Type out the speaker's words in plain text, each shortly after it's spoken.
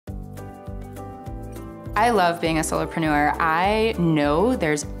I love being a solopreneur. I know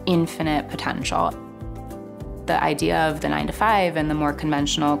there's infinite potential. The idea of the 9-to-5 and the more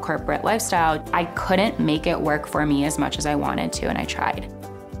conventional corporate lifestyle, I couldn't make it work for me as much as I wanted to, and I tried.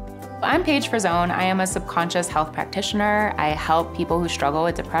 I'm Paige Frazone. I am a subconscious health practitioner. I help people who struggle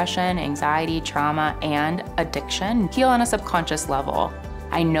with depression, anxiety, trauma, and addiction heal on a subconscious level.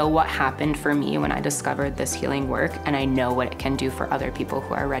 I know what happened for me when I discovered this healing work, and I know what it can do for other people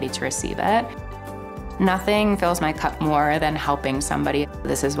who are ready to receive it. Nothing fills my cup more than helping somebody.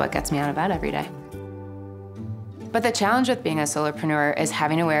 This is what gets me out of bed every day. But the challenge with being a solopreneur is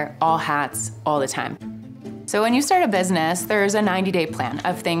having to wear all hats all the time. So when you start a business, there's a 90-day plan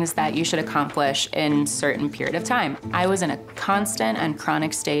of things that you should accomplish in a certain period of time. I was in a constant and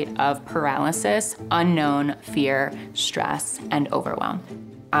chronic state of paralysis, unknown, fear, stress, and overwhelm.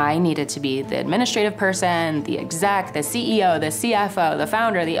 I needed to be the administrative person, the exec, the CEO, the CFO, the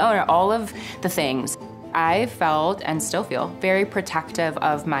founder, the owner, all of the things. I felt and still feel very protective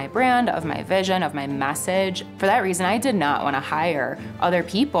of my brand, of my vision, of my message. For that reason, I did not want to hire other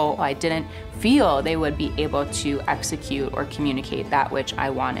people. I didn't feel they would be able to execute or communicate that which I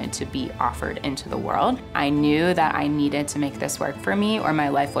wanted to be offered into the world. I knew that I needed to make this work for me or my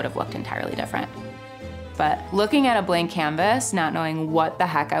life would have looked entirely different. But looking at a blank canvas, not knowing what the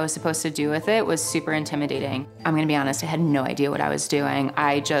heck I was supposed to do with it was super intimidating. I'm gonna be honest, I had no idea what I was doing.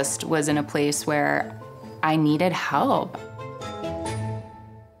 I just was in a place where I needed help.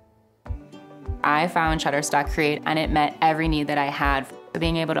 I found Shutterstock Create and it met every need that I had.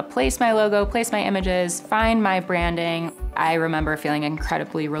 Being able to place my logo, place my images, find my branding. I remember feeling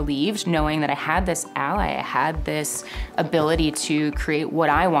incredibly relieved knowing that I had this ally, I had this ability to create what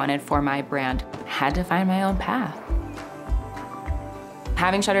I wanted for my brand. I had to find my own path.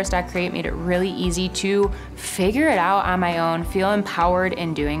 Having Shutterstock Create made it really easy to figure it out on my own, feel empowered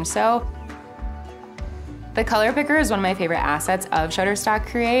in doing so. The color picker is one of my favorite assets of Shutterstock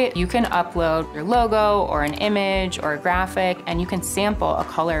Create. You can upload your logo or an image or a graphic, and you can sample a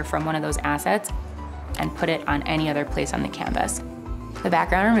color from one of those assets and put it on any other place on the canvas. The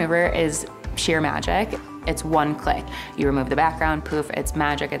background remover is sheer magic. It's one click. You remove the background, poof, it's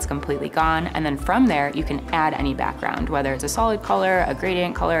magic, it's completely gone. And then from there, you can add any background, whether it's a solid color, a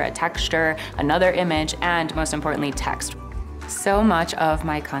gradient color, a texture, another image, and most importantly, text. So much of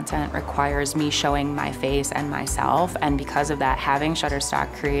my content requires me showing my face and myself, and because of that, having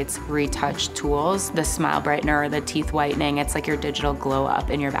Shutterstock Create's retouch tools, the smile brightener, the teeth whitening, it's like your digital glow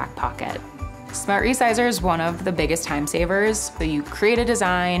up in your back pocket. Smart Resizer is one of the biggest time savers. So you create a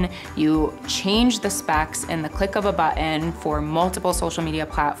design, you change the specs in the click of a button for multiple social media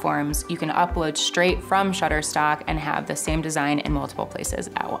platforms. You can upload straight from Shutterstock and have the same design in multiple places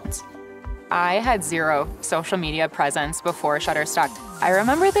at once. I had zero social media presence before Shutterstock. I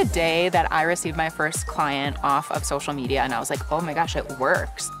remember the day that I received my first client off of social media and I was like, oh my gosh, it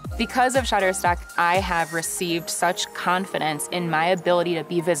works. Because of Shutterstock, I have received such confidence in my ability to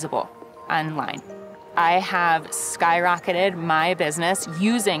be visible online. I have skyrocketed my business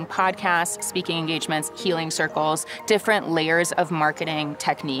using podcasts, speaking engagements, healing circles, different layers of marketing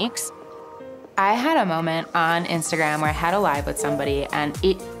techniques. I had a moment on Instagram where I had a live with somebody and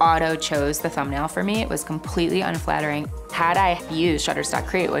it auto chose the thumbnail for me. It was completely unflattering. Had I used Shutterstock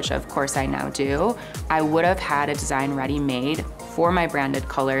Create, which of course I now do, I would have had a design ready made for my branded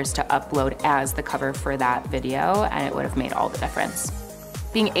colors to upload as the cover for that video, and it would have made all the difference.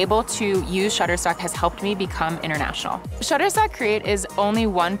 Being able to use Shutterstock has helped me become international. Shutterstock Create is only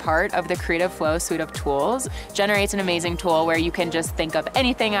one part of the Creative Flow suite of tools. Generate's an amazing tool where you can just think of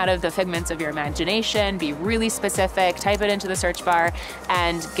anything out of the figments of your imagination, be really specific, type it into the search bar,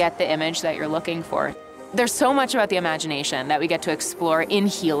 and get the image that you're looking for. There's so much about the imagination that we get to explore in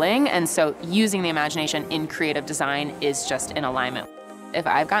healing, and so using the imagination in creative design is just in alignment. If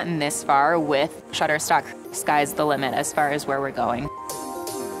I've gotten this far with Shutterstock, sky's the limit as far as where we're going.